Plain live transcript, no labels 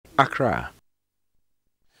Accra.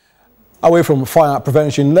 Away from fire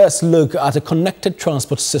prevention, let's look at a connected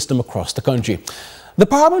transport system across the country. The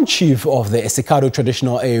Paramount Chief of the Esssikado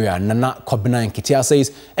Traditional Area, Nana Kobina Nketia,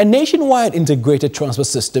 says a nationwide integrated transport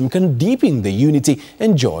system can deepen the unity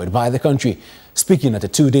enjoyed by the country. Speaking at a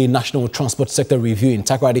two-day National Transport Sector Review in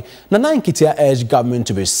Takoradi, Nana Nketia urged government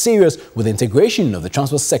to be serious with the integration of the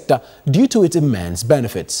transport sector due to its immense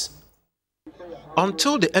benefits.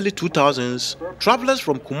 Until the early 2000s, travelers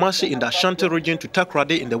from Kumasi in the Ashanti region to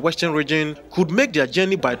Takoradi in the western region could make their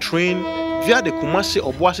journey by train via the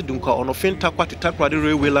Kumasi-Obuasi-Dunkwa-On-Offin-Tarkwa to Takoradi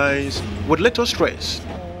railway lines with little stress.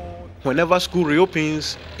 Whenever school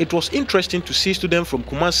reopens, it was interesting to see students from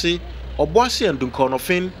Kumasi, Obuasi and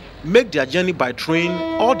Dunkwa-On-Offin make their journey by train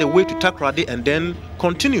all the way to Takoradi and then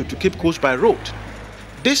continue to Cape Coast by road.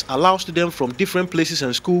 This allows students from different places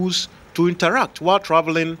and schools to interact while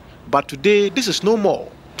traveling, but today this is no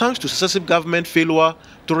more, thanks to successive government failure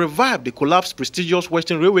to revive the collapsed prestigious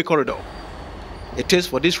Western Railway corridor. It is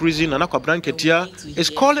for this reason Nana Kobina Nketia is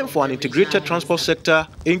calling for an integrated transport sector,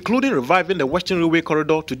 including reviving the Western Railway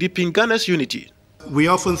corridor to deepen Ghana's unity. We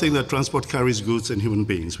often think that transport carries goods and human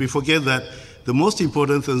beings. We forget that the most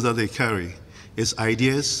important things that they carry is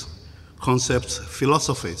ideas, concepts,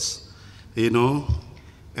 philosophies,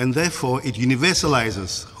 and therefore it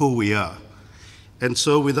universalizes who we are. And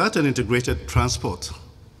so without an integrated transport,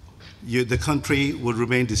 the country would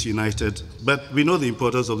remain disunited. But we know the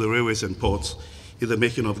importance of the railways and ports in the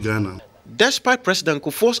making of Ghana. Despite President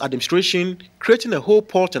Kufuor's administration creating a whole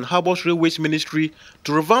port and harbors railways ministry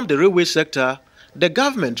to revamp the railway sector, the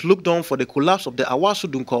government looked on for the collapse of the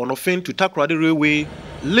Awasu-Dunkwa-On-Offin to Takoradi railway,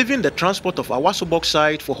 leaving the transport of Awasu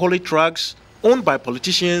bauxite for haulage trucks owned by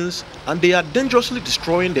politicians, and they are dangerously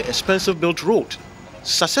destroying the expensive built road.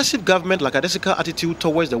 Successive government lackadaisical attitude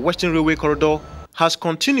towards the Western Railway corridor has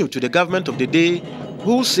continued to the government of the day,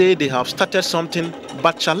 who say they have started something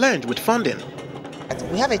but challenged with funding.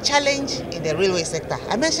 We have a challenge in the railway sector.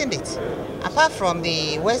 I mentioned it. Apart from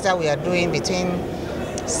the works that we are doing between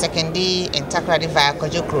Sekondi and Takoradi via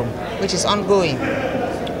Kojo, which is ongoing,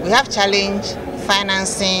 we have challenge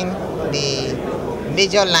financing the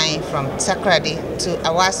major line from Takoradi to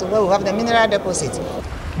Awasu, where we have the mineral deposit.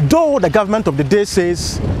 Though the government of the day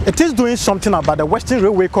says it is doing something about the Western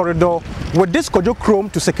Railway corridor with this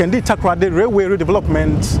Kojo to Sekondi-Takoradi railway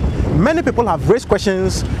redevelopment, many people have raised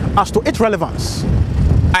questions as to its relevance.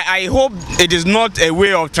 I hope it is not a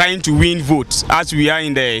way of trying to win votes as we are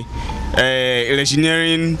in the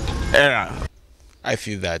electioneering era. I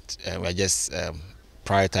feel that we're just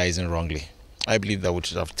prioritizing wrongly. I believe that we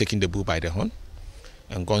should have taken the bull by the horn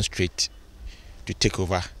and gone straight to take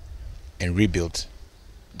over and rebuild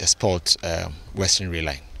the sport Western Rail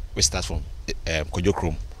Line, which starts from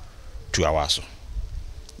Kojo to Awasu.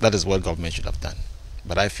 That is what government should have done.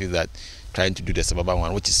 But I feel that trying to do the suburban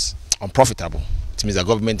one, which is unprofitable, it means the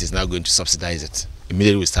government is now going to subsidize it.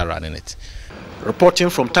 Immediately we start running it.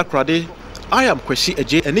 Reporting from Takoradi, I am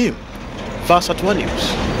Agyei Annim, Versatile News.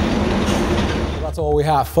 That's all we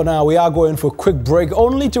have for now. We are going for a quick break,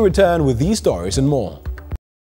 only to return with these stories and more.